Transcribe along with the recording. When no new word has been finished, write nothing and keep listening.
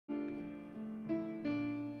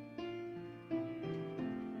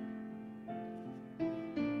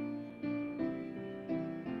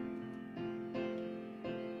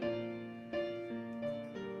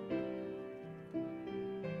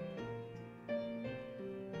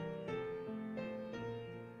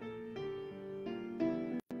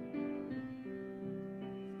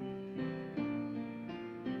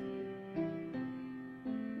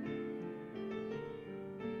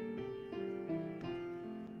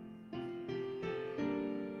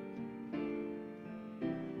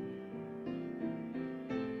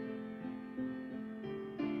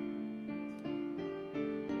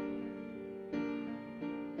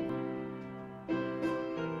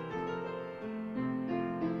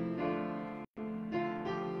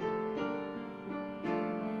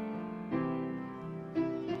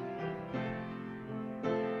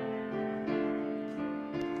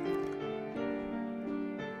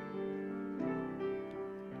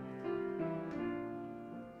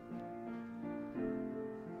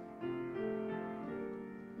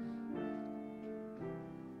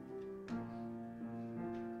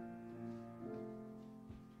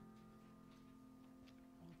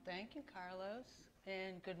Thank you, Carlos,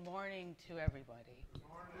 and good morning to everybody. Good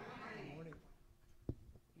morning. Good morning.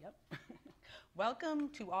 Yep. Welcome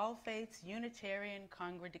to All Faiths Unitarian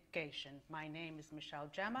Congregation. My name is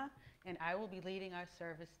Michelle Geema, and I will be leading our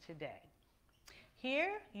service today.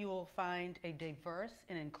 Here, you will find a diverse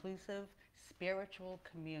and inclusive spiritual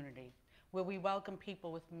community where we welcome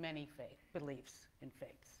people with many beliefs and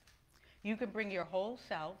faiths. You can bring your whole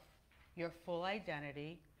self, your full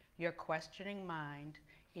identity, your questioning mind,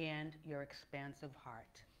 and your expansive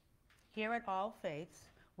heart. Here at All Faiths,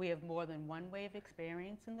 we have more than one way of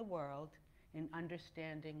experiencing the world and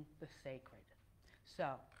understanding the sacred.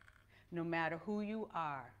 So, no matter who you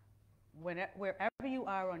are, wherever you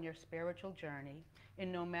are on your spiritual journey,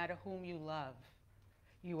 and no matter whom you love,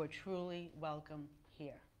 you are truly welcome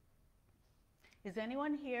here. Is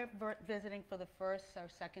anyone here visiting for the first or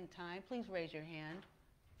second time? Please raise your hand.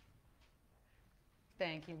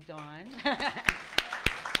 Thank you, Dawn.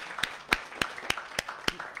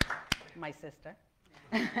 My sister.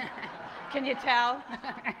 Can you tell?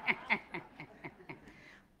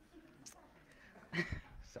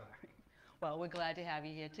 Sorry. Well, we're glad to have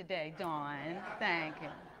you here today, Dawn. Thank you.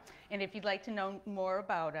 And if you'd like to know more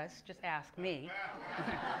about us, just ask me.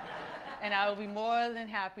 And I will be more than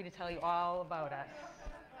happy to tell you all about us.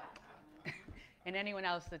 And anyone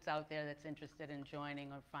else that's out there that's interested in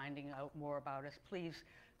joining or finding out more about us, please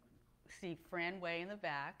see Fran Way in the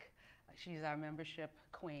back. She's our membership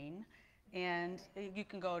queen. And you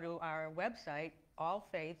can go to our website,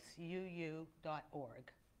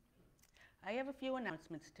 allfaithsuu.org. I have a few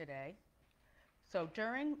announcements today. So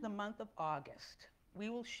during the month of August, we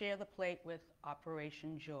will share the plate with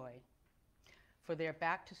Operation Joy for their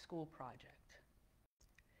back-to-school project.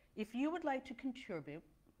 If you would like to contribute,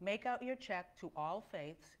 make out your check to All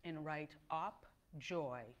Faiths and write Op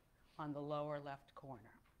Joy on the lower left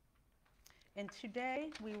corner. And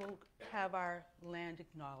today we will have our land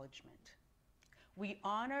acknowledgement. We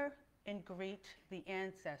honor and greet the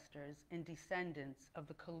ancestors and descendants of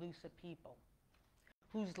the Calusa people,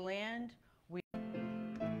 whose land we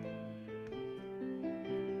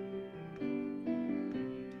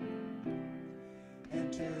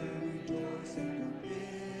Enter, rejoice, and come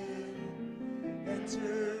in.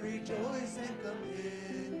 Enter, rejoice, and come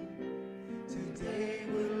in. Today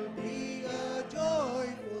will be a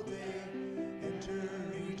joyful day. Enter,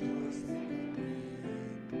 rejoice, and come in.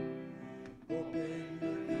 Open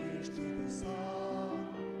your ears to the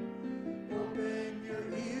song. Open your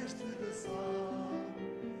ears to the song.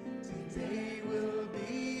 Today will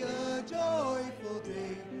be a joyful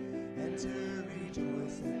day. Enter,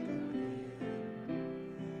 rejoice, and come in.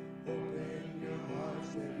 Open your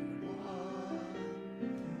hearts, everyone.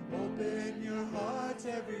 Open your hearts,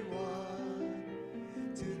 everyone.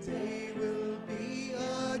 Today will be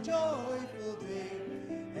a joyful day.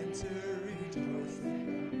 Enter, rejoice,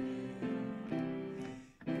 and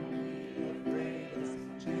come in.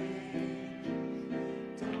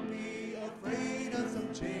 Don't be afraid of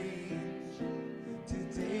some change.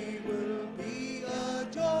 Today will be a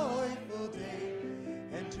joyful day.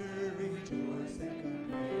 Enter, rejoice, and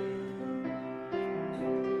come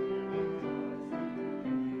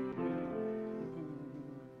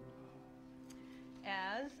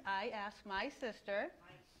As I ask my sister,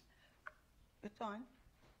 it's on,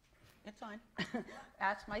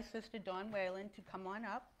 ask my sister Dawn Whalen to come on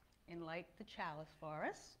up and light the chalice for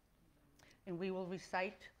us, and we will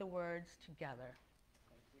recite the words together.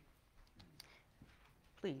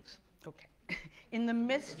 Please, okay. In the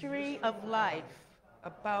mystery of life,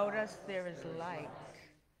 about us there is light.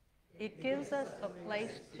 It gives us a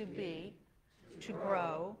place to be, to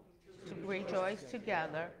grow, to rejoice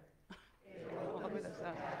together,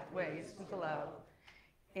 ways to love.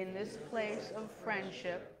 In this place of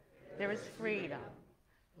friendship, there is freedom.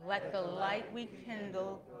 Let the light we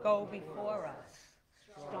kindle go before us,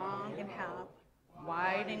 strong in help,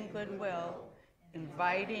 wide in goodwill,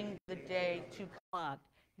 inviting the day to come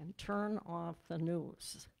and turn off the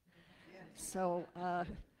news. So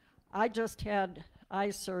I just had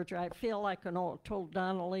eye surgery. I feel like told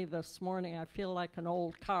Donnelly this morning, I feel like an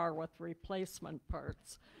old car with replacement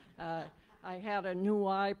parts. I had a new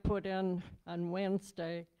eye put in on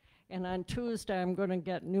Wednesday, and on Tuesday I'm going to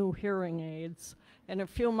get new hearing aids. And a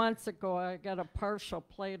few months ago I got a partial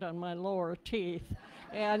plate on my lower teeth.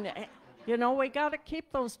 And you know, we got to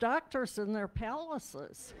keep those doctors in their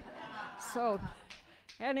palaces. So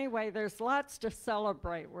anyway, there's lots to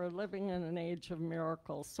celebrate. We're living in an age of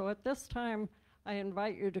miracles. So at this time, I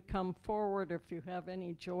invite you to come forward if you have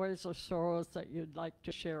any joys or sorrows that you'd like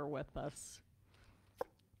to share with us.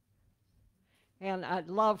 And I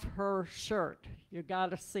love her shirt. You got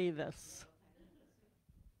to see this.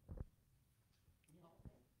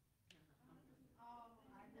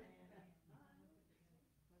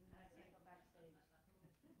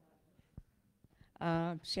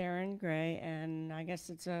 Sharon Gray, and I guess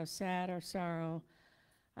it's a sad or sorrow.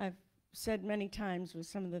 I've said many times with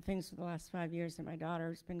some of the things for the last 5 years that my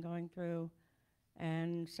daughter's been going through,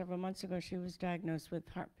 and several months ago she was diagnosed with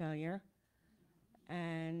heart failure,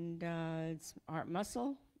 and it's heart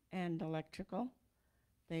muscle and electrical.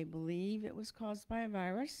 They believe it was caused by a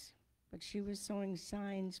virus, but she was showing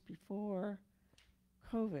signs before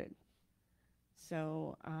COVID.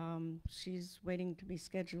 So she's waiting to be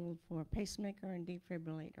scheduled for a pacemaker and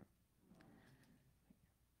defibrillator.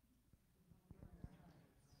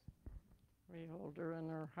 We hold her in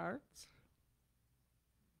our hearts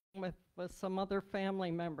with some other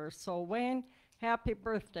family members. So Wayne, happy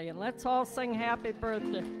birthday, and let's all sing happy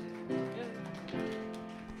birthday.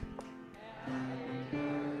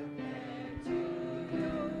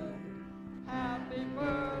 Happy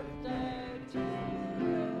birthday to you.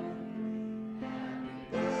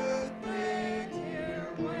 Birthday,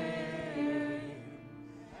 dear Wayne.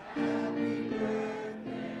 Happy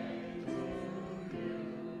birthday to you.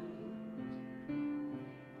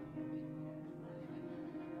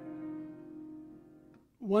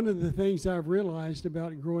 One of the things I've realized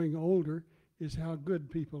about growing older is how good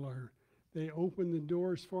people are. They open the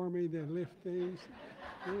doors for me, they lift things,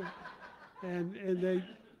 and they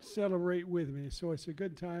celebrate with me. So it's a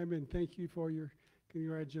good time, and thank you for your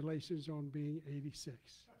congratulations on being 86.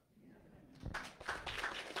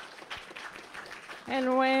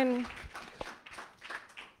 And Wayne,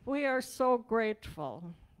 we are so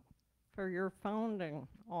grateful for your founding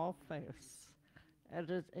All Faiths.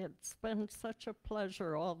 It's been such a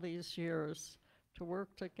pleasure all these years to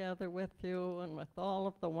work together with you and with all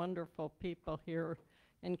of the wonderful people here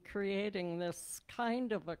in creating this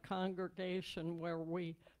kind of a congregation where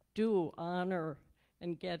we do honor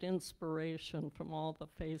and get inspiration from all the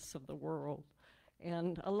faiths of the world.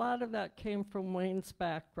 And a lot of that came from Wayne's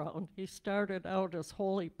background. He started out as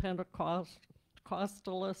Holy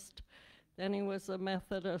Pentecostalist, then he was a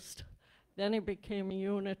Methodist, then he became a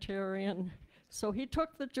Unitarian. So he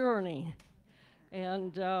took the journey,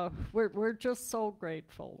 and we're just so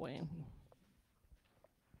grateful, Wayne.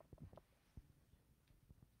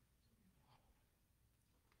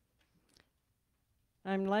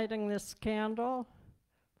 I'm lighting this candle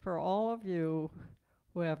for all of you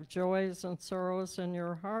who have joys and sorrows in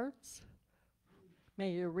your hearts.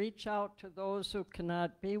 May you reach out to those who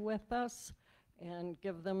cannot be with us and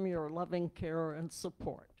give them your loving care and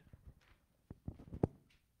support.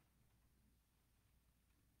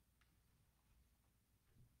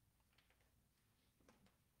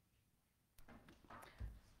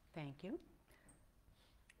 Thank you.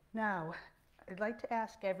 Now, I'd like to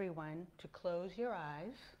ask everyone to close your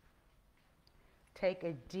eyes, take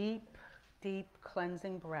a deep, deep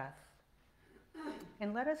cleansing breath,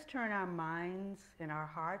 and let us turn our minds and our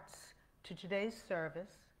hearts to today's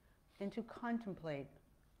service and to contemplate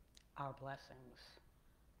our blessings.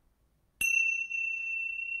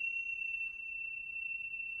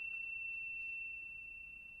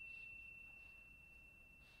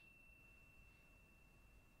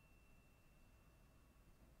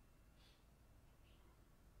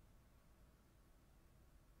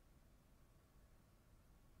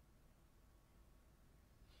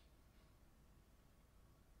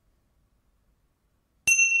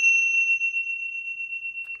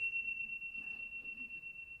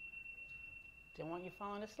 Don't want you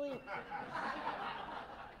falling asleep.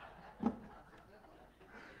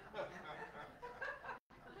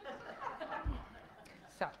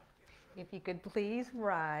 So, if you could please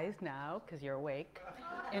rise now, because you're awake,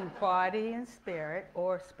 in body and spirit,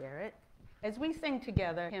 as we sing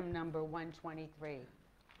together hymn number 123,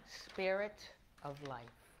 Spirit of Life.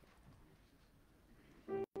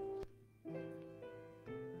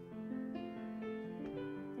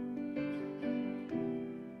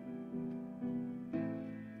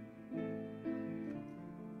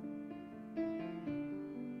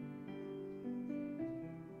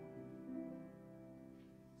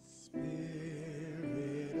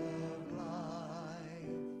 Spirit of life,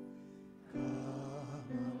 come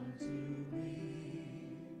unto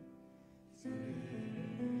me.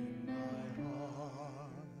 Sing in my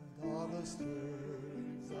heart.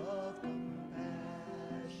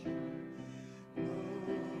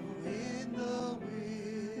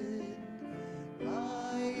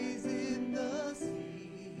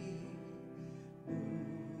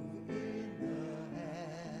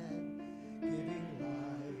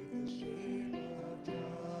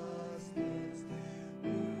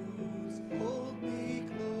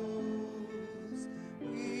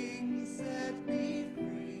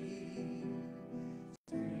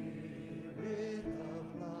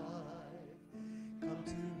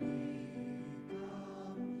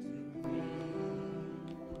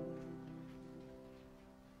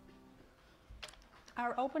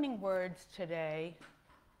 Our opening words today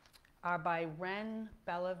are by Ren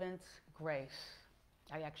Bellavance Grace.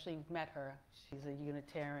 I actually met her. She's a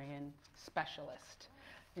Unitarian specialist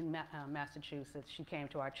in Massachusetts. She came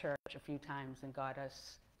to our church a few times and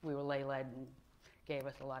we were lay-led and gave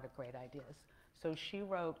us a lot of great ideas. So she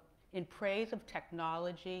wrote, "In praise of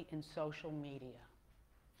technology and social media.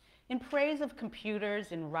 In praise of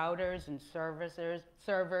computers and routers and servers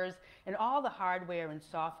and all the hardware and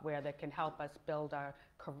software that can help us build our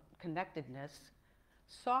connectedness,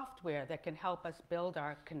 software that can help us build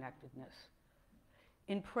our connectedness.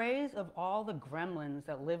 In praise of all the gremlins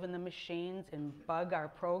that live in the machines and bug our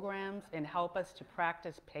programs and help us to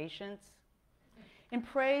practice patience. In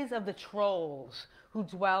praise of the trolls who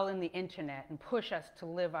dwell in the internet and push us to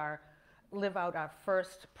live out our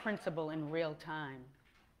first principle in real time.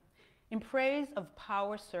 In praise of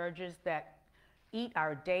power surges that eat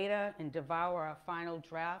our data and devour our final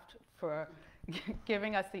draft for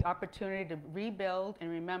giving us the opportunity to rebuild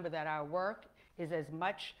and remember that our work is as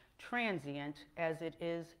much transient as it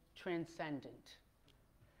is transcendent.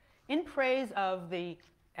 In praise of the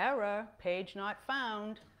error, page not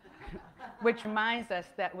found, which reminds us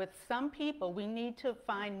that with some people we need to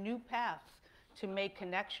find new paths to make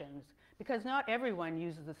connections because not everyone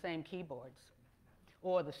uses the same keyboards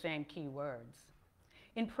or the same keywords.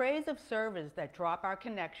 In praise of servers that drop our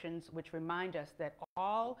connections, which remind us that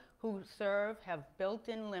all who serve have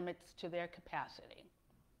built-in limits to their capacity.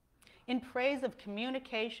 In praise of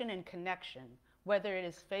communication and connection, whether it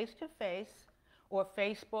is face-to-face or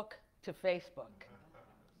Facebook to Facebook.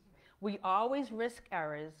 We always risk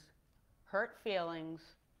errors, hurt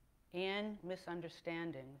feelings, and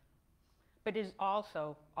misunderstanding, but it is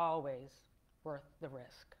also always worth the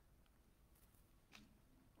risk.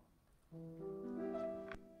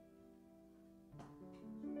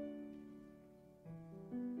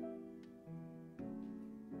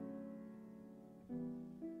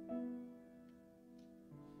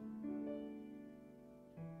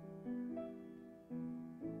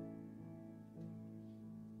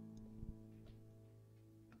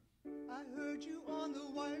 I heard you on the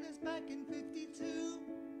wireless back in '52,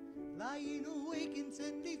 lying awake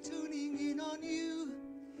intently tuning in on you.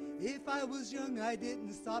 If I was young, I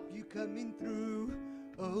didn't stop you coming through.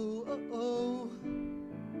 Oh, oh, oh.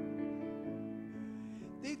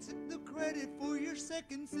 They took the credit for your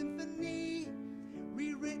second symphony,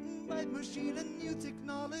 rewritten by machine and new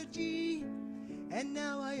technology. And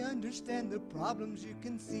now I understand the problems you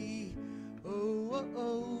can see. Oh, oh,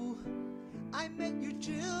 oh. I met your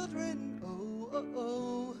children. Oh, oh,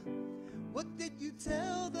 oh. What did you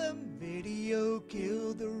tell them? Video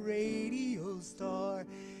killed the radio star.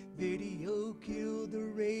 Video killed the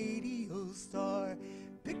radio star.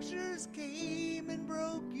 Pictures came and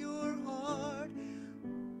broke your heart.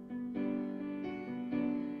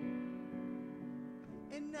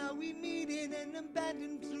 And now we meet in an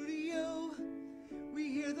abandoned studio. We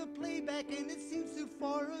hear the playback and it seems too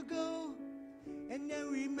far ago. And now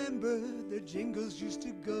remember the jingles used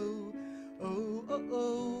to go. Oh, oh,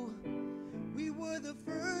 oh. We were the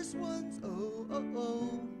first ones. Oh, oh,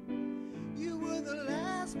 oh. You were the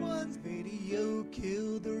last ones. Video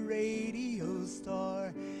killed the radio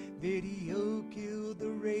star. Video killed the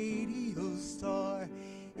radio star.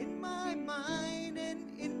 In my mind and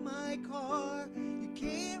in my car. You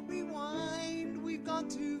can't rewind. We've gone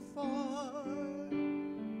too far.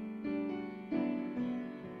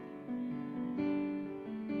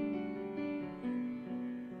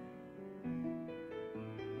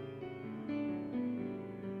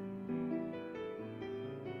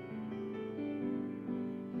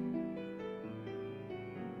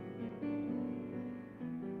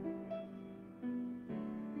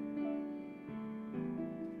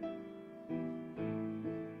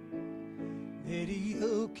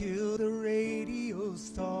 Video killed the radio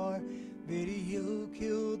star. Video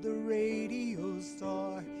killed the radio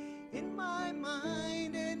star. In my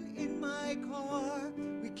mind and in my car.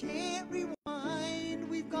 We can't rewind,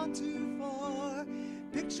 we've gone too far.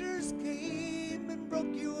 Pictures came and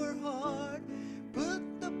broke your heart.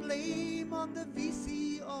 Put the blame on the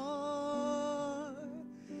VCR.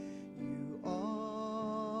 You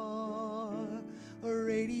are a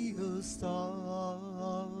radio star.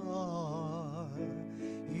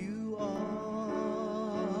 You are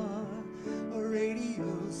a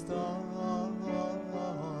radio star.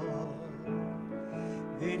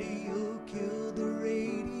 Video killed the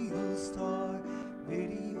radio star.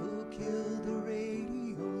 Video killed the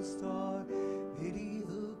radio star.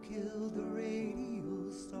 Video killed the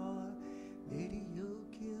radio star. Video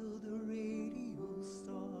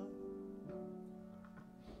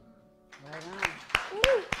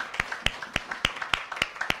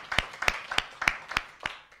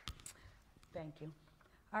you.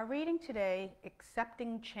 Our reading today,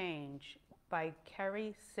 Accepting Change by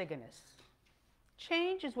Kerry Siganis.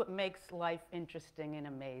 Change is what makes life interesting and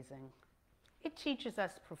amazing. It teaches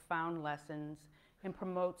us profound lessons and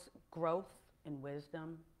promotes growth and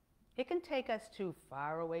wisdom. It can take us to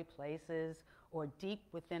faraway places or deep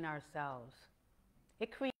within ourselves.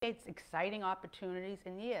 It creates exciting opportunities,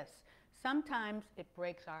 and yes, sometimes it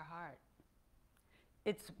breaks our heart.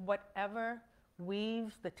 It's whatever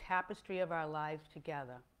weaves the tapestry of our lives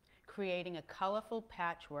together, creating a colorful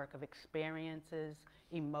patchwork of experiences,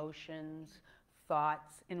 emotions,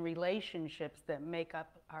 thoughts, and relationships that make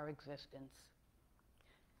up our existence.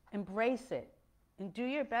 Embrace it and do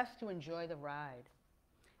your best to enjoy the ride.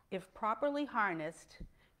 If properly harnessed,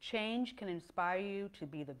 change can inspire you to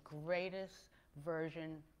be the greatest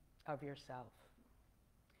version of yourself.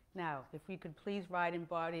 Now, if we could please ride in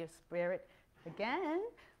body of spirit again,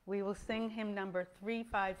 we will sing hymn number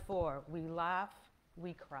 354, We Laugh,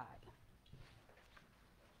 We Cry.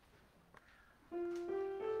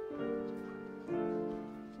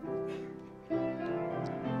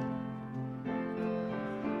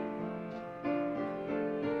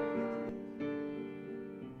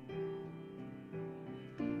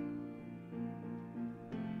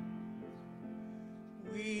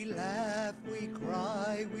 We laugh, we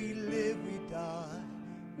cry, we live, we die,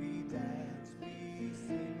 we dance, we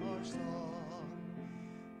sing our song.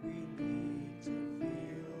 We need to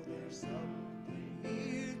feel there's something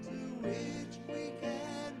here to which we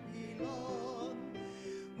can belong.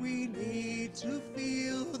 We need to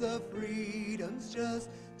feel the freedoms just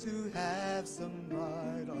to have some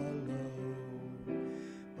right alone.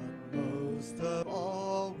 But most of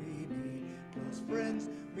all, we need close friends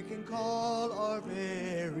we can call our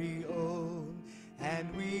very own.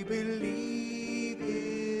 And we believe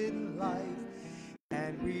in life,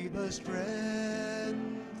 and we the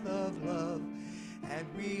strength of love. And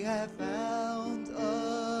we have found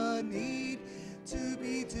a need to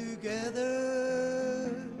be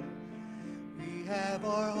together. We have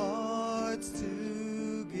our hearts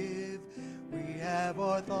to give, we have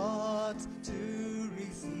our thoughts to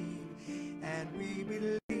receive, and we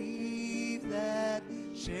believe that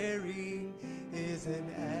sharing is an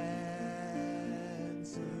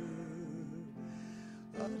answer.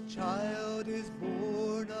 A child is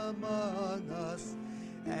born among us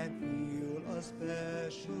and feel a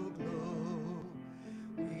special glow.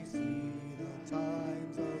 We see the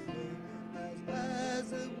times of pain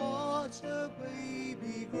as we watch the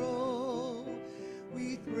baby grow.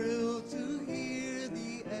 We thrill to hear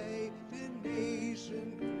the aged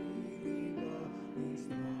nation greeting a new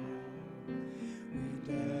song. We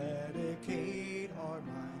dedicate our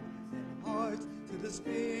minds and hearts to the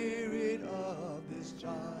spirit of this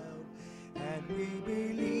child, and we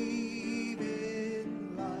believe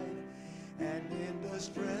in life and in the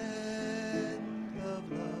strength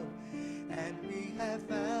of love, and we have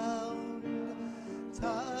found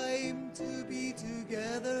time to be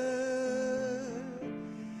together,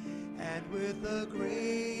 and with the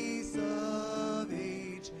grace of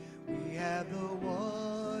age we have the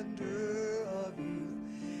wonder of youth,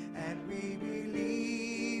 and we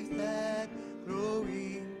believe that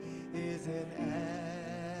growing is an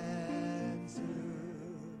answer.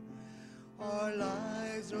 Our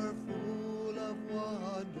lives are full of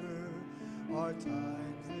wonder, our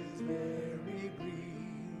times is very brief.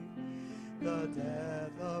 The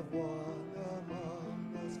death of one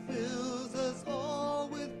among us fills us all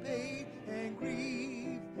with pain and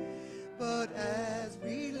grief. But as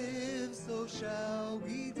we live, so shall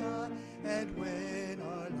we die, and when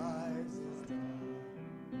our lives is done,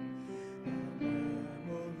 the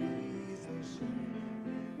memories of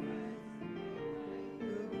shame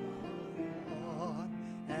will on,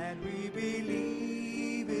 and we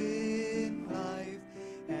believe in life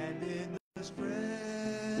and in the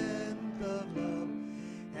strength of love,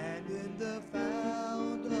 and in the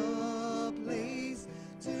found a place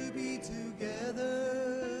to be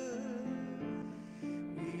together.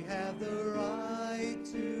 We have the right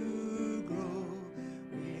to grow,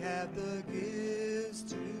 we have the gifts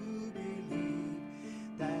to believe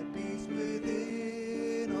that peace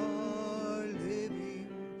within our living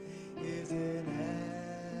is an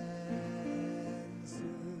answer.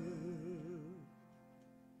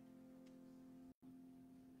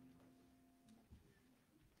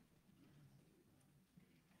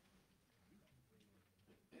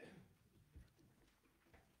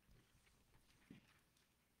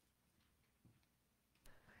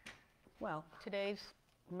 Well, today's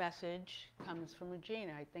message comes from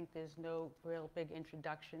Regina. I think there's no real big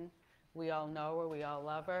introduction. We all know her, we all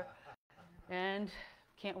love her, and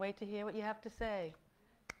can't wait to hear what you have to say.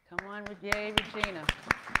 Come on, yay, Regina.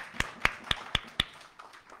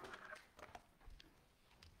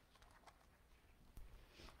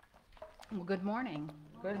 Well, good morning.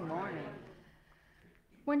 Good morning.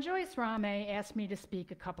 When Joyce Rame asked me to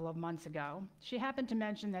speak a couple of months ago, she happened to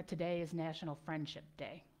mention that today is National Friendship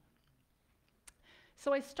Day.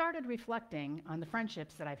 So I started reflecting on the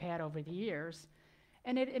friendships that I've had over the years,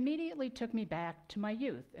 and it immediately took me back to my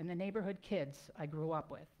youth and the neighborhood kids I grew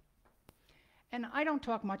up with. And I don't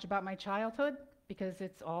talk much about my childhood because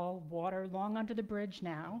it's all water long under the bridge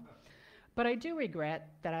now. But I do regret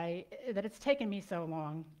that it's taken me so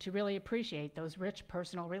long to really appreciate those rich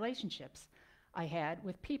personal relationships I had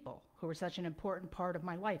with people who were such an important part of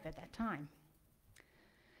my life at that time.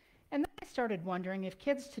 And then I started wondering if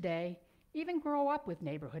kids today even grow up with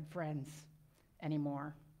neighborhood friends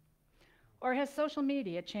anymore. Or has social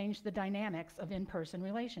media changed the dynamics of in-person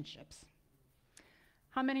relationships?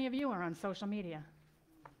 How many of you are on social media?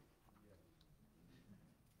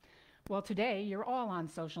 Well, today you're all on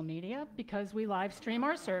social media because we live stream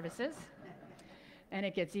our services. And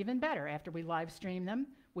it gets even better. After we live stream them,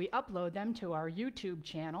 we upload them to our YouTube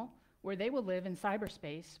channel where they will live in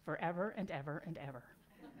cyberspace forever and ever and ever.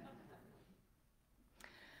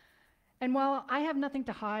 And while I have nothing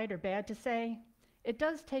to hide or bad to say, it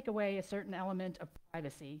does take away a certain element of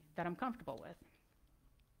privacy that I'm comfortable with.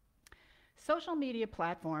 Social media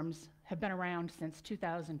platforms have been around since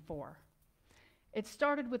 2004. It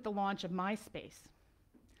started with the launch of MySpace.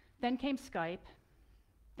 Then came Skype,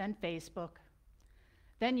 then Facebook,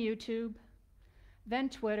 then YouTube, then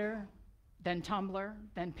Twitter, then Tumblr,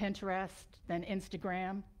 then Pinterest, then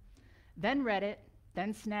Instagram, then Reddit,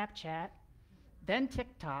 then Snapchat, then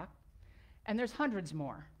TikTok, and there's hundreds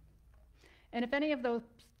more. And if any of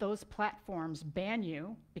those platforms ban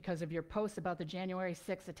you because of your posts about the January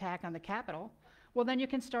 6th attack on the Capitol, well, then you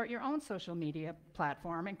can start your own social media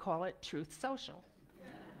platform and call it Truth Social.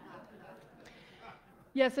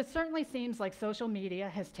 Yes, it certainly seems like social media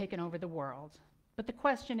has taken over the world. But the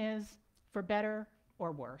question is, for better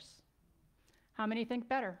or worse? How many think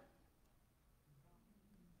better?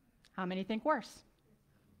 How many think worse?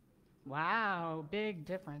 Wow, big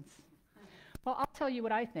difference. Well, I'll tell you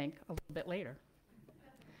what I think a little bit later.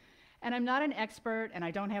 And I'm not an expert, and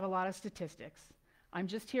I don't have a lot of statistics. I'm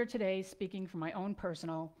just here today speaking from my own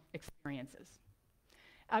personal experiences.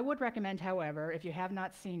 I would recommend, however, if you have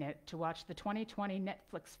not seen it, to watch the 2020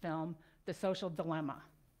 Netflix film, The Social Dilemma.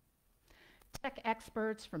 Tech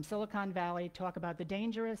experts from Silicon Valley talk about the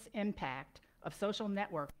dangerous impact of social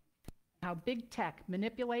networking, how big tech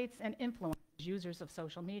manipulates and influences users of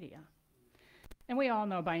social media. And we all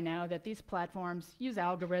know by now that these platforms use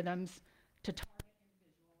algorithms to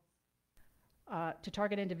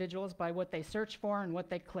target individuals by what they search for and what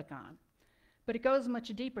they click on. But it goes much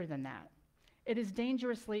deeper than that. It is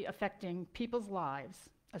dangerously affecting people's lives,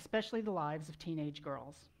 especially the lives of teenage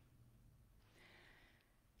girls.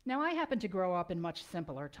 Now, I happen to grow up in much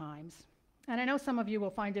simpler times, and I know some of you will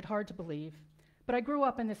find it hard to believe, but I grew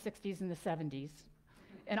up in the 60s and the 70s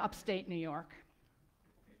in upstate New York,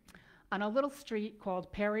 on a little street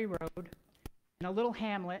called Perry Road, in a little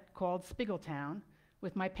hamlet called Spiegeltown,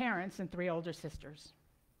 with my parents and 3 older sisters.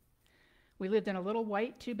 We lived in a little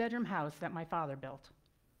white 2-bedroom house that my father built.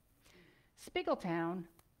 Spiegeltown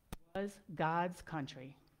was God's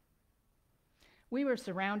country. We were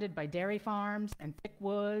surrounded by dairy farms and thick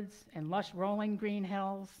woods and lush rolling green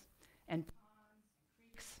hills and ponds and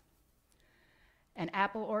creeks and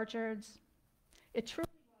apple orchards. It truly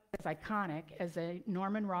was as iconic as a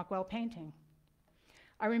Norman Rockwell painting.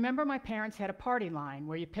 I remember my parents had a party line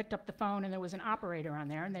where you picked up the phone and there was an operator on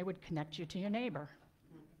there and they would connect you to your neighbor.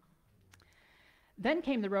 Then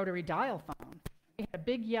came the rotary dial phone. We had a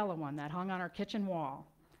big yellow one that hung on our kitchen wall,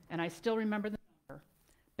 and I still remember the number,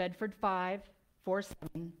 Bedford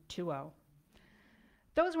 54720.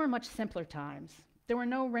 Those were much simpler times. There were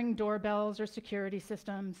no Ring doorbells or security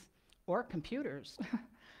systems or computers.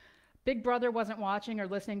 Big Brother wasn't watching or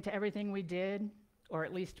listening to everything we did, or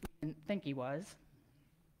at least we didn't think he was.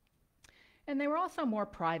 And they were also more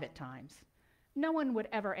private times. No one would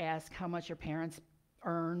ever ask how much your parents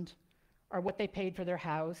earned or what they paid for their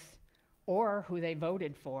house or who they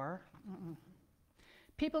voted for.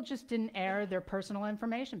 People just didn't air their personal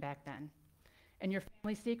information back then. And your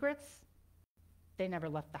family secrets, they never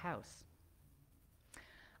left the house.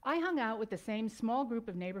 I hung out with the same small group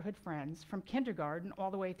of neighborhood friends from kindergarten all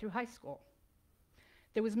the way through high school.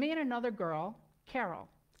 There was me and another girl, Carol,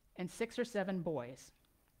 and 6 or 7 boys.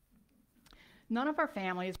 None of our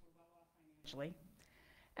families were well off financially,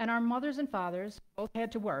 and our mothers and fathers both had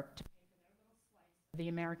to work to pay for their little slice of the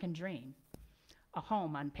American dream, a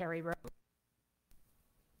home on Perry Road.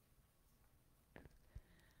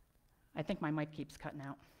 I think my mic keeps cutting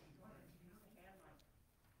out.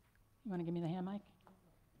 You want to give me the hand mic?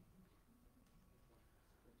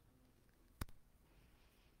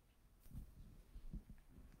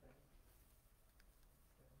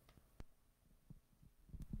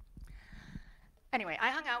 Anyway,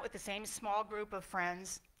 I hung out with the same small group of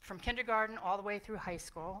friends from kindergarten all the way through high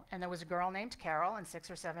school, and there was a girl named Carol and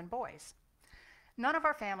 6 or 7 boys. None of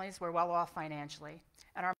our families were well off financially,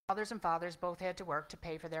 and our mothers and fathers both had to work to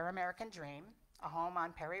pay for their American dream, a home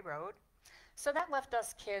on Perry Road, so that left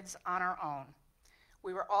us kids on our own.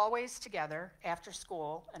 We were always together after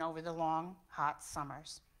school and over the long, hot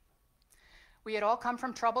summers. We had all come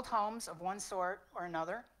from troubled homes of one sort or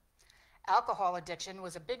another. Alcohol addiction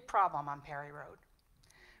was a big problem on Perry Road.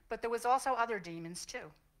 But there was also other demons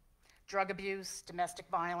too. Drug abuse, domestic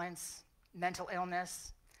violence, mental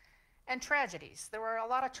illness, and tragedies. There were a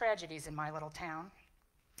lot of tragedies in my little town.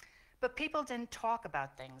 But people didn't talk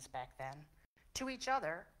about things back then to each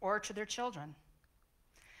other or to their children.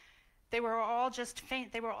 There were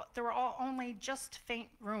all only just faint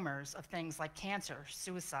rumors of things like cancer,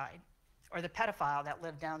 suicide, or the pedophile that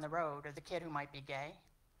lived down the road, or the kid who might be gay.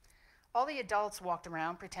 All the adults walked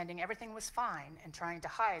around pretending everything was fine and trying to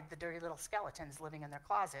hide the dirty little skeletons living in their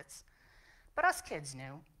closets. But us kids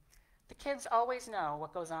knew. The kids always know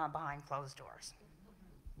what goes on behind closed doors.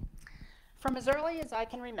 From as early as I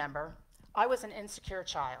can remember, I was an insecure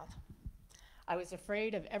child. I was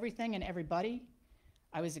afraid of everything and everybody.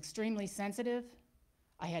 I was extremely sensitive.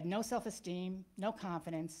 I had no self-esteem, no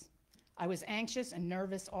confidence. I was anxious and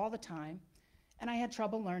nervous all the time, and I had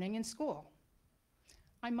trouble learning in school.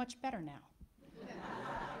 I'm much better now.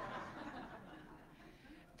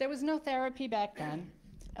 There was no therapy back then,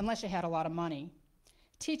 unless you had a lot of money.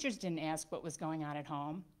 Teachers didn't ask what was going on at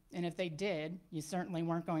home, and if they did, you certainly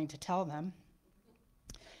weren't going to tell them.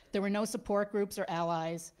 There were no support groups or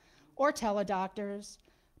allies or teledoctors,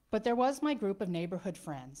 but there was my group of neighborhood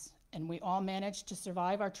friends, and we all managed to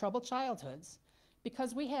survive our troubled childhoods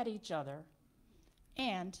because we had each other,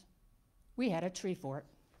 and we had a tree fort.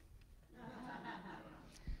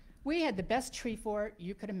 We had the best tree fort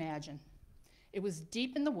you could imagine. It was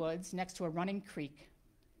deep in the woods next to a running creek.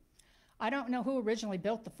 I don't know who originally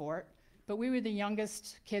built the fort, but we were the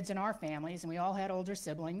youngest kids in our families, and we all had older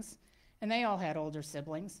siblings, and they all had older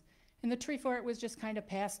siblings, and the tree fort was just kind of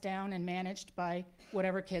passed down and managed by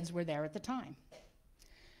whatever kids were there at the time.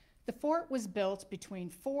 The fort was built between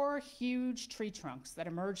 4 huge tree trunks that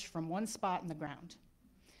emerged from one spot in the ground,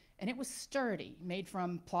 and it was sturdy, made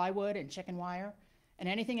from plywood and chicken wire, and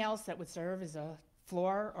anything else that would serve as a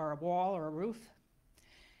floor or a wall or a roof.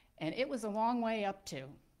 And it was a long way up too,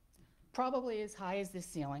 probably as high as this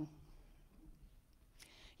ceiling.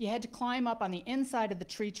 You had to climb up on the inside of the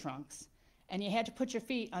tree trunks, and you had to put your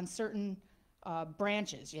feet on certain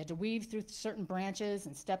branches. You had to weave through certain branches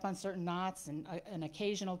and step on certain knots and an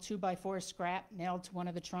occasional 2x4 scrap nailed to one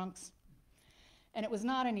of the trunks. And it was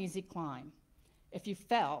not an easy climb. If you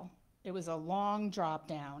fell, it was a long drop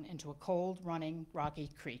down into a cold, running, rocky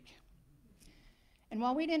creek. And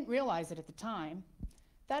while we didn't realize it at the time,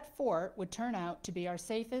 that fort would turn out to be our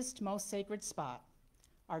safest, most sacred spot,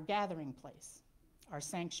 our gathering place, our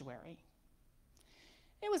sanctuary.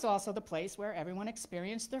 It was also the place where everyone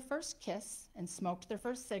experienced their first kiss and smoked their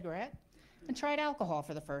first cigarette and tried alcohol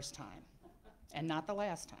for the first time, and not the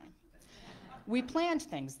last time. We planned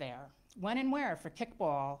things there, when and where for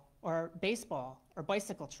kickball or baseball or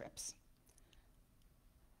bicycle trips.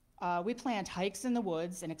 We planned hikes in the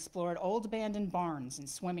woods and explored old abandoned barns and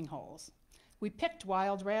swimming holes. We picked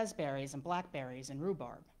wild raspberries and blackberries and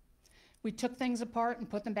rhubarb. We took things apart and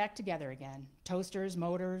put them back together again, toasters,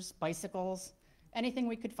 motors, bicycles, anything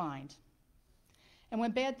we could find. And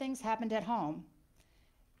when bad things happened at home,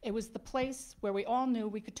 it was the place where we all knew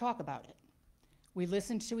we could talk about it. We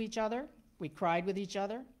listened to each other, we cried with each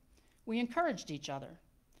other, we encouraged each other,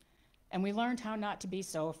 and we learned how not to be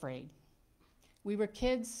so afraid. We were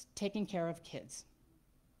kids taking care of kids.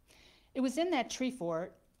 It was in that tree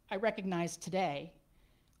fort I recognize today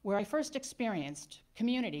where I first experienced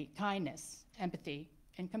community, kindness, empathy,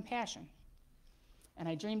 and compassion. And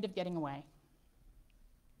I dreamed of getting away.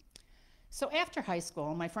 So after high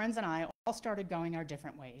school, my friends and I all started going our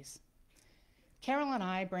different ways. Carol and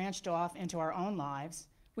I branched off into our own lives.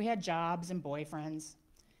 We had jobs and boyfriends.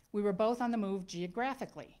 We were both on the move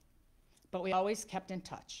geographically, but we always kept in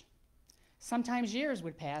touch. Sometimes years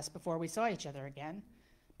would pass before we saw each other again,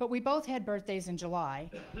 but we both had birthdays in July,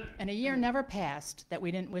 and a year never passed that we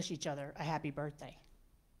didn't wish each other a happy birthday.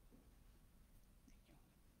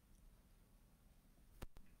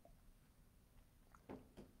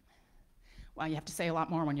 Well, you have to say a lot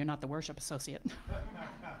more when you're not the worship associate.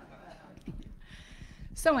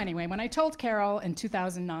 So anyway, when I told Carol in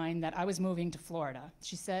 2009 that I was moving to Florida,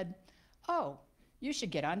 she said, "Oh, you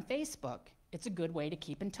should get on Facebook. It's a good way to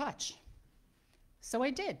keep in touch." So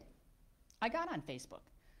I did. I got on Facebook,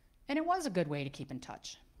 and it was a good way to keep in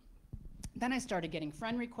touch. Then I started getting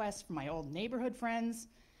friend requests from my old neighborhood friends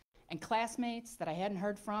and classmates that I hadn't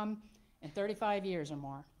heard from in 35 years or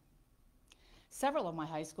more. Several of my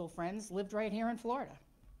high school friends lived right here in Florida.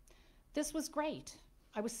 This was great.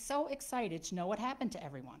 I was so excited to know what happened to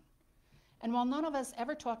everyone. And while none of us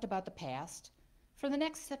ever talked about the past, for the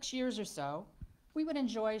next 6 years or so, we would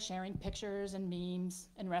enjoy sharing pictures and memes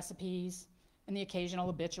and recipes and the occasional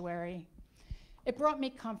obituary. It brought me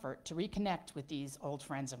comfort to reconnect with these old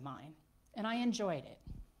friends of mine, and I enjoyed it.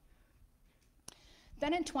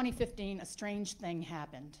 Then in 2015, a strange thing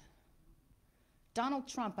happened. Donald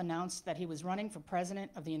Trump announced that he was running for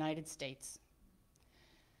president of the United States.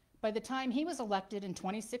 By the time he was elected in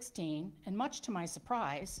 2016, and much to my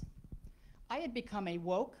surprise, I had become a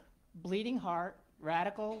woke, bleeding heart,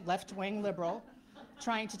 radical, left-wing liberal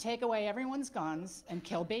trying to take away everyone's guns and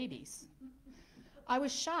kill babies. I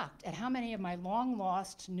was shocked at how many of my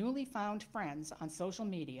long-lost, newly found friends on social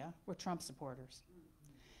media were Trump supporters.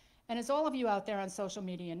 And as all of you out there on social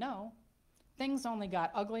media know, things only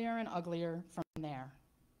got uglier and uglier from there.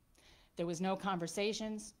 There was no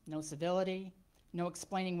conversations, no civility, no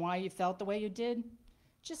explaining why you felt the way you did,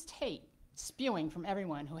 just hate spewing from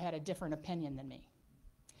everyone who had a different opinion than me.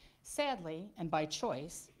 Sadly, and by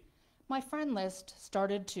choice, my friend list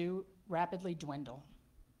started to rapidly dwindle.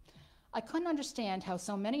 I couldn't understand how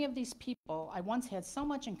so many of these people I once had so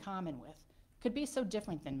much in common with could be so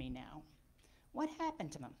different than me now. What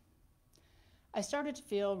happened to them? I started to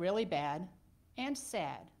feel really bad and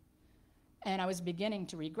sad, and I was beginning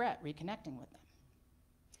to regret reconnecting with them.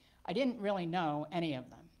 I didn't really know any of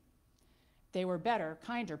them. They were better,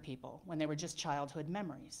 kinder people when they were just childhood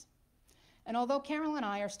memories. And although Carol and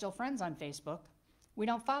I are still friends on Facebook, we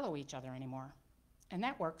don't follow each other anymore, and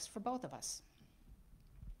that works for both of us.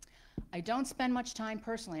 I don't spend much time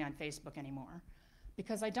personally on Facebook anymore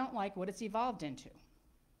because I don't like what it's evolved into.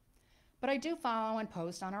 But I do follow and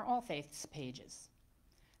post on our All Faiths pages.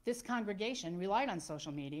 This congregation relied on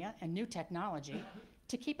social media and new technology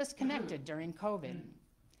to keep us connected during COVID.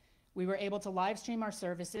 We were able to live stream our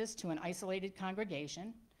services to an isolated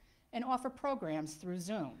congregation and offer programs through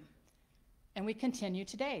Zoom. And we continue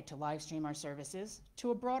today to live stream our services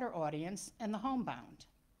to a broader audience and the homebound.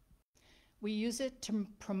 We use it to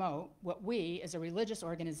promote what we, as a religious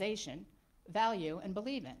organization, value and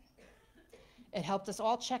believe in. It helped us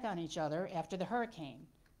all check on each other after the hurricane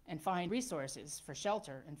and find resources for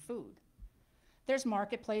shelter and food. There's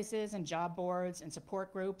marketplaces and job boards and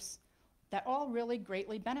support groups that all really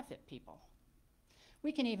greatly benefit people.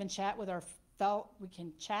 We can even chat with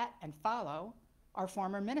and follow our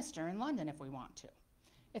former minister in London if we want to.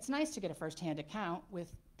 It's nice to get a first-hand account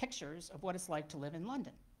with pictures of what it's like to live in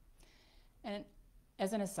London. And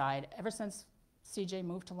as an aside, ever since CJ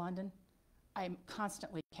moved to London, I'm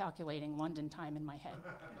constantly calculating London time in my head.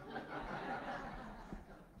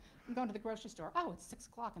 I'm going to the grocery store. Oh, it's 6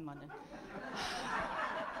 o'clock in London.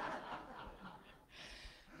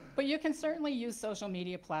 But you can certainly use social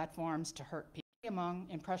media platforms to hurt people among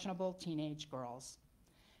impressionable teenage girls.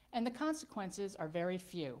 And the consequences are very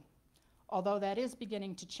few, although that is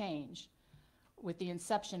beginning to change with the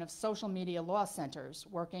inception of social media law centers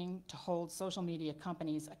working to hold social media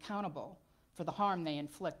companies accountable for the harm they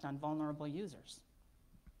inflict on vulnerable users.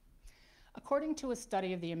 According to a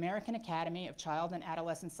study of the American Academy of Child and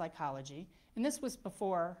Adolescent Psychology, and this was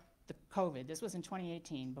before the COVID, this was in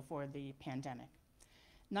 2018, before the pandemic,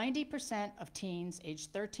 90% of teens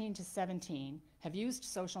aged 13 to 17 have used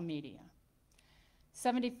social media.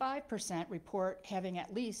 75% report having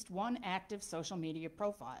at least one active social media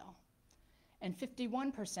profile, and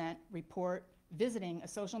 51% report visiting a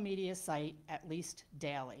social media site at least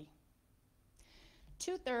daily.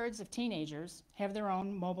 2/3 of teenagers have their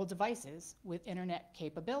own mobile devices with internet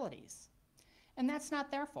capabilities, and that's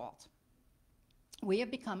not their fault. We have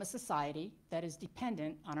become a society that is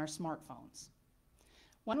dependent on our smartphones.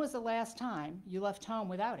 When was the last time you left home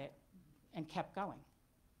without it and kept going?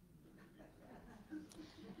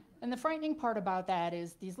 And the frightening part about that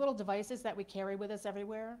is these little devices that we carry with us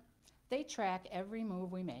everywhere, they track every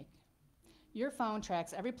move we make. Your phone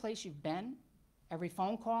tracks every place you've been, every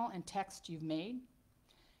phone call and text you've made.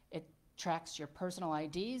 It tracks your personal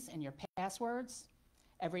IDs and your passwords,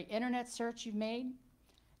 every internet search you've made,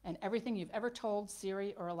 and everything you've ever told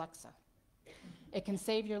Siri or Alexa. It can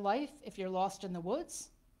save your life if you're lost in the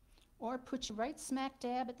woods, or put you right smack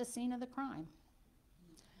dab at the scene of the crime.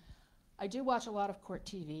 I do watch a lot of court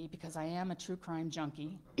TV because I am a true crime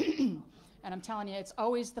junkie. And I'm telling you, it's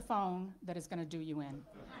always the phone that is going to do you in.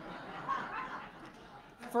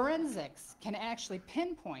 Forensics can actually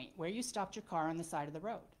pinpoint where you stopped your car on the side of the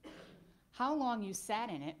road, how long you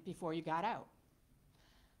sat in it before you got out,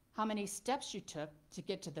 how many steps you took to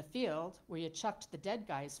get to the field where you chucked the dead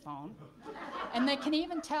guy's phone, and they can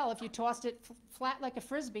even tell if you tossed it flat like a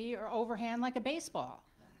frisbee or overhand like a baseball.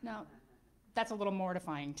 Now, that's a little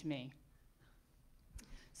mortifying to me.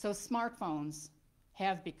 So smartphones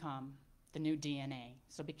have become the new DNA,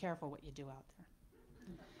 so be careful what you do out there.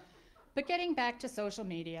 But getting back to social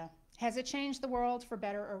media, has it changed the world for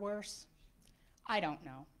better or worse? I don't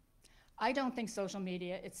know. I don't think social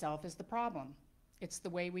media itself is the problem. It's the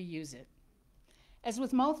way we use it. As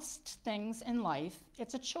with most things in life,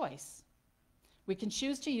 it's a choice. We can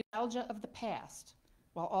choose to use nostalgia of the past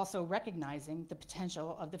while also recognizing the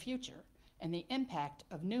potential of the future and the impact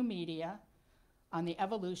of new media on the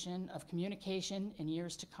evolution of communication in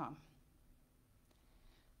years to come.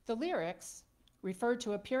 The lyrics referred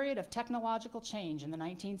to a period of technological change in the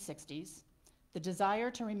 1960s, the desire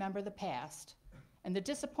to remember the past, and the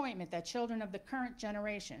disappointment that children of the current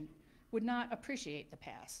generation would not appreciate the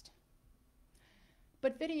past.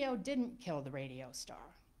 But video didn't kill the radio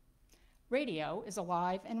star. Radio is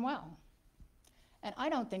alive and well. And I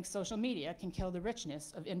don't think social media can kill the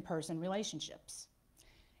richness of in-person relationships.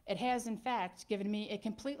 It has, in fact, given me a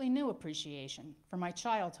completely new appreciation for my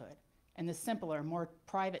childhood and the simpler, more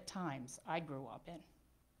private times I grew up in.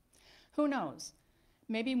 Who knows?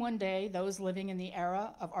 Maybe one day those living in the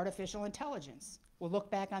era of artificial intelligence will look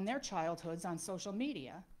back on their childhoods on social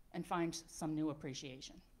media and find some new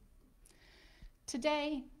appreciation.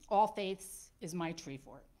 Today, All Faiths is my tree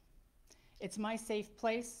fort. It's my safe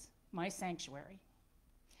place, my sanctuary.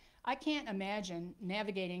 I can't imagine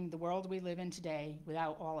navigating the world we live in today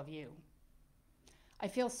without all of you. I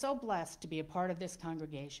feel so blessed to be a part of this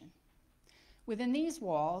congregation. Within these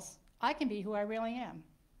walls, I can be who I really am.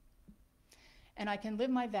 And I can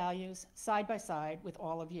live my values side by side with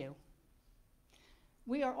all of you.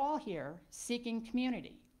 We are all here seeking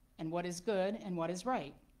community and what is good and what is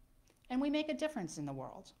right. And we make a difference in the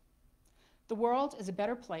world. The world is a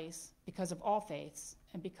better place because of All Faiths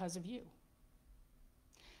and because of you.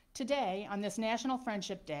 Today, on this National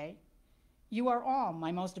Friendship Day, you are all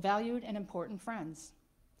my most valued and important friends.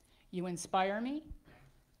 You inspire me.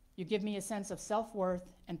 You give me a sense of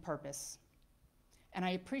self-worth and purpose. And I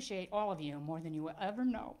appreciate all of you more than you will ever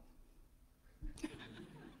know.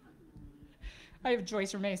 I have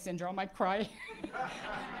Joyce Ramey syndrome, I'd cry.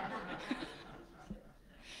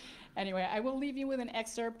 Anyway, I will leave you with an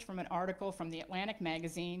excerpt from an article from the Atlantic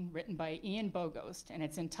magazine written by Ian Bogost, and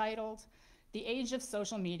it's entitled, "The Age of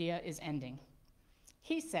Social Media is Ending."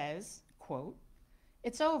 He says, quote,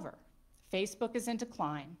 "It's over. Facebook is in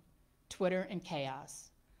decline, Twitter in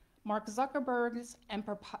chaos. Mark Zuckerberg's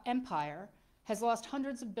empire has lost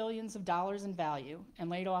hundreds of billions of dollars in value and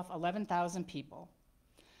laid off 11,000 people,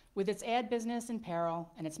 with its ad business in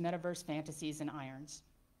peril and its metaverse fantasies in irons.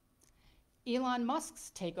 Elon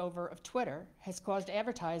Musk's takeover of Twitter has caused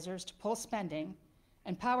advertisers to pull spending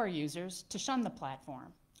and power users to shun the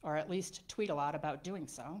platform, or at least tweet a lot about doing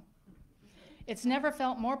so. It's never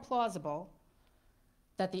felt more plausible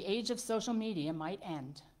that the age of social media might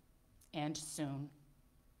end, and soon."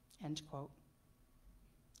 End quote.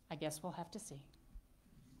 I guess we'll have to see.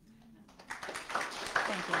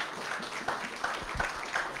 Thank you.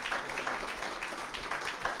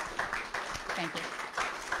 Thank you.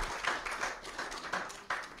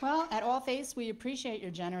 Well, at All Faiths, we appreciate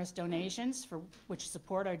your generous donations which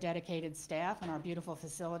support our dedicated staff and our beautiful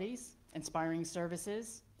facilities, inspiring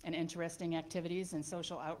services, and interesting activities and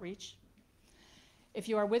social outreach. If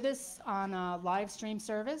you are with us on a live stream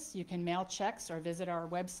service, you can mail checks or visit our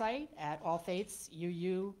website at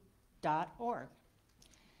allfaithsuu.org.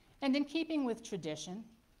 And in keeping with tradition,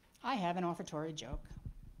 I have an offertory joke,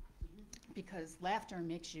 because laughter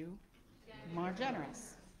makes you more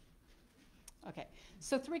generous. Okay,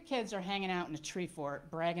 so 3 kids are hanging out in a tree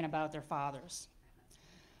fort bragging about their fathers.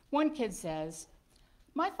 One kid says,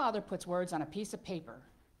 "My father puts words on a piece of paper.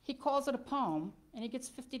 He calls it a poem, and he gets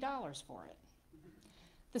 $50 for it."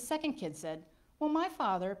 The second kid said, "Well, my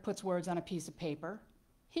father puts words on a piece of paper.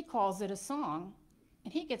 He calls it a song,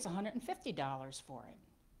 and he gets $150 for it."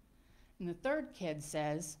 And the third kid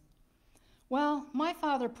says, "Well, my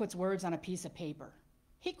father puts words on a piece of paper.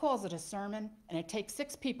 He calls it a sermon, and it takes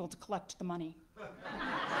 6 people to collect the money."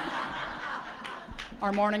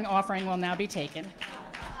 Our morning offering will now be taken.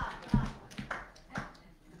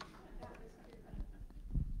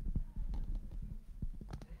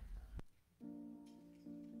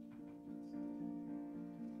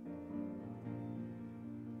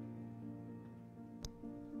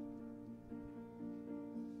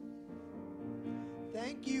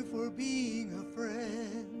 Thank you for being a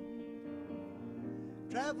friend.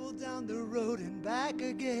 Travel down the road and back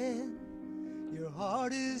again. Your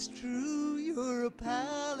heart is true, you're a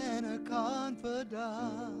pal and a confidant.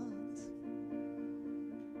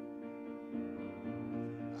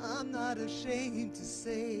 I'm not ashamed to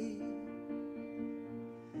say,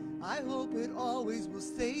 I hope it always will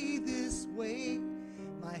stay this way.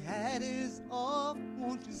 My hat is off,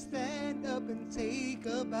 won't you stand up and take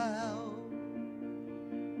a bow?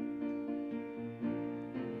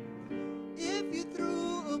 If you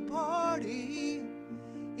threw a party,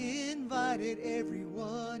 invited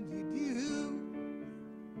everyone you do,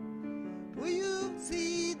 will you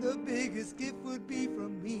see the biggest gift would be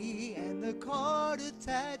from me, and the card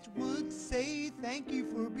attached would say, thank you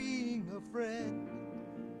for being a friend.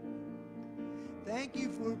 Thank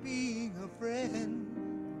you for being a friend.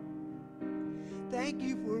 Thank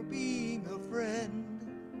you for being a friend.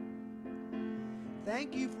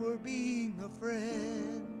 Thank you for being a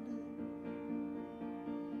friend.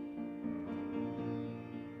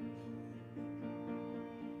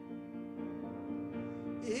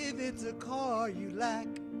 If it's a car you lack,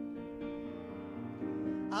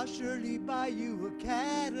 I'll surely buy you a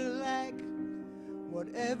Cadillac.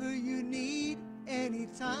 Whatever you need, any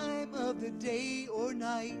time of the day or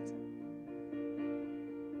night.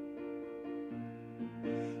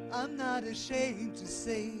 I'm not ashamed to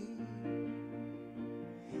say,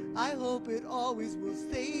 I hope it always will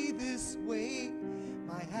stay this way.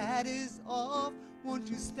 My hat is off, won't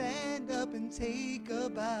you stand up and take a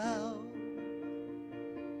bow?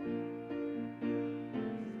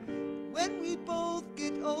 When we both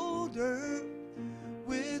get older,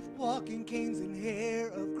 with walking canes and hair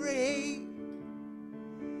of gray,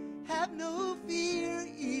 have no fear,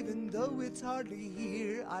 even though it's hardly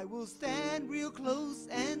here. I will stand real close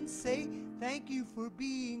and say, thank you for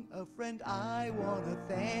being a friend. I want to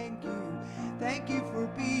thank you. Thank you for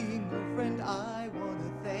being a friend. I want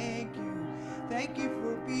to thank you. Thank you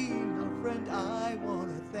for being a friend. I want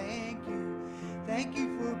to thank you. Thank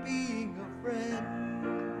you for being a friend.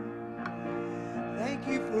 Thank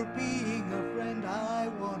you for being a friend. I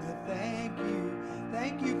want to thank you.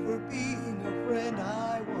 Thank you for being a friend.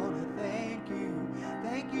 I want to thank you.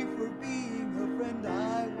 Thank you for being a friend.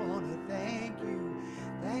 I want to thank you.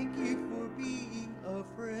 Thank you for being a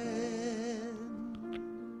friend.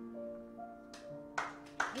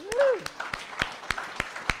 Woo.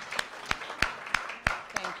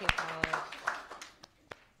 Thank you, Carlos.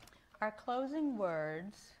 Our closing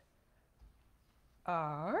words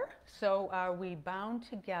are, So Are We Bound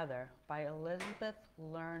Together by Elizabeth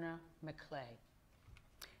Lerner McClay.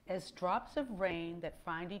 As drops of rain that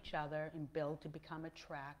find each other and build to become a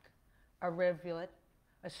track, a rivulet,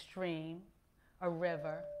 a stream, a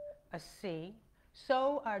river, a sea,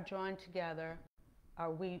 so are drawn together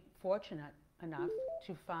are we fortunate enough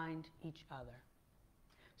to find each other.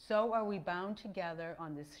 So are we bound together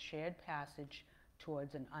on this shared passage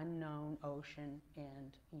towards an unknown ocean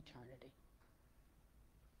and eternity.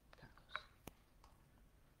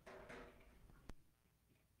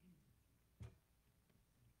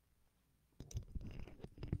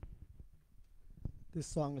 This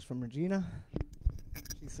song is from Regina.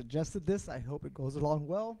 She suggested this. I hope it goes along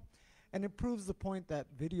well. And it proves the point that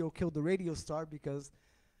video killed the radio star, because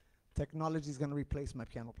technology is going to replace my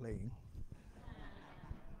piano playing.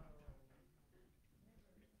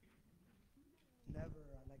 Never,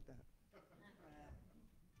 I like that.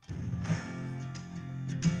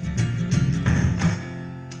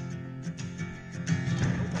 I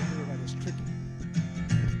hope I do it right. It's tricky.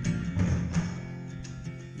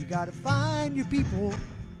 You gotta find your people,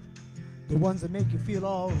 the ones that make you feel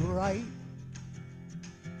all right,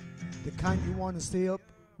 the kind you want to stay up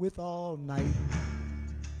with all night.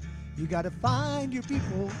 You gotta find your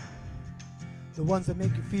people, the ones that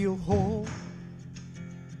make you feel whole,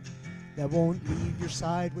 that won't leave your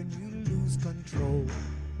side when you lose control,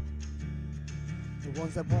 the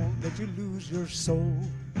ones that won't let you lose your soul.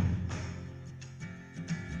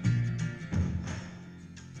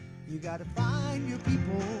 You gotta find your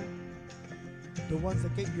people, the ones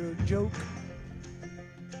that get your joke,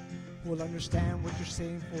 will understand what you're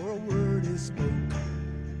saying for a word is spoke.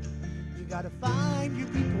 You gotta find your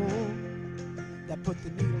people that put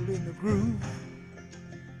the needle in the groove.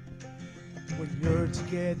 When you're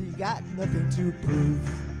together, you got nothing to prove.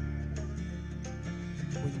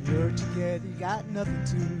 When you're together, you got nothing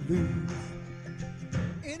to lose.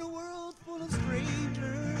 In a world full of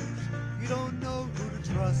strangers, you don't know who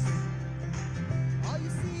to trust. All you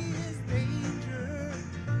see is danger,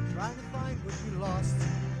 trying to find what you lost.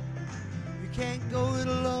 You can't go it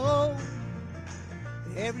alone.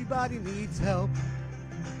 Everybody needs help.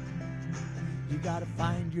 You gotta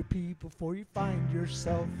find your people before you find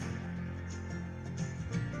yourself.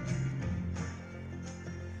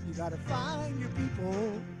 You gotta find your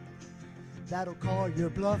people that'll call your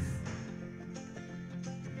bluff,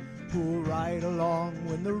 who'll ride along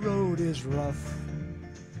when the road is rough.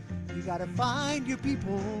 You gotta find your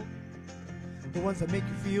people, the ones that make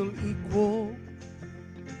you feel equal.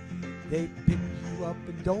 They pick you up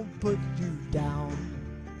and don't put you down.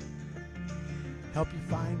 Help you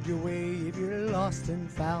find your way if you're lost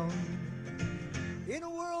and found. In a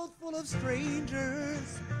world full of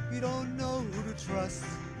strangers, you don't know who to trust.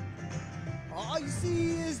 All you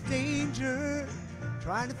see is danger,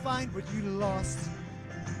 trying to find what you lost.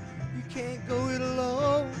 You can't go it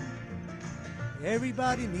alone.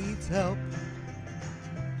 Everybody needs help.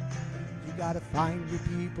 You gotta find your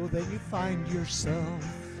people, then you find yourself.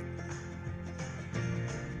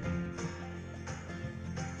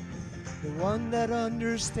 The one that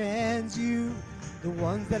understands you, the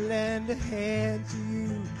ones that lend a hand to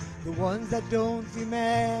you, the ones that don't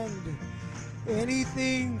demand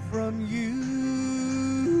anything from you.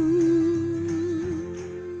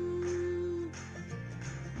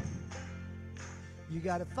 You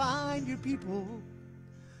gotta find your people,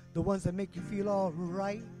 the ones that make you feel all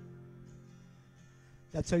right,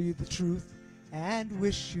 that tell you the truth and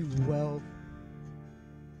wish you well.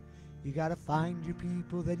 You gotta find your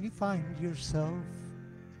people, then you find yourself.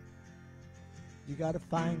 You gotta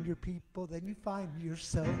find your people, then you find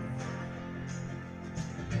yourself.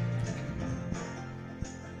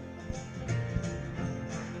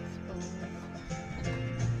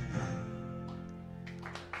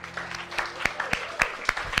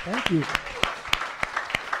 Thank you.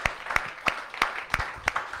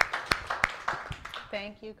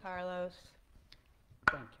 Thank you, Carlos.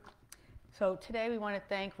 Thank you. So today we want to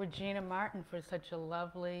thank Regina Martin for such a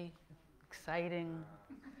lovely, exciting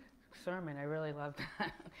sermon. I really loved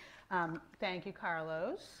that. Thank you,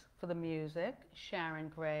 Carlos, for the music. Sharon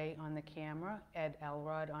Gray on the camera. Ed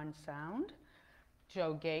Elrod on sound.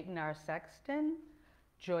 Joe Gayton, our sexton.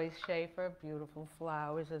 Joyce Schaefer, beautiful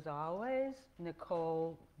flowers as always.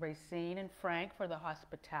 Nicole Racine and Frank for the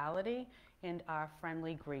hospitality and our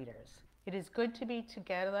friendly greeters. It is good to be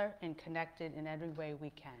together and connected in every way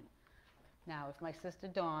we can. Now, if my sister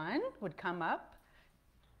Dawn would come up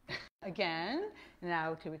again,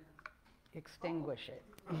 now to extinguish it.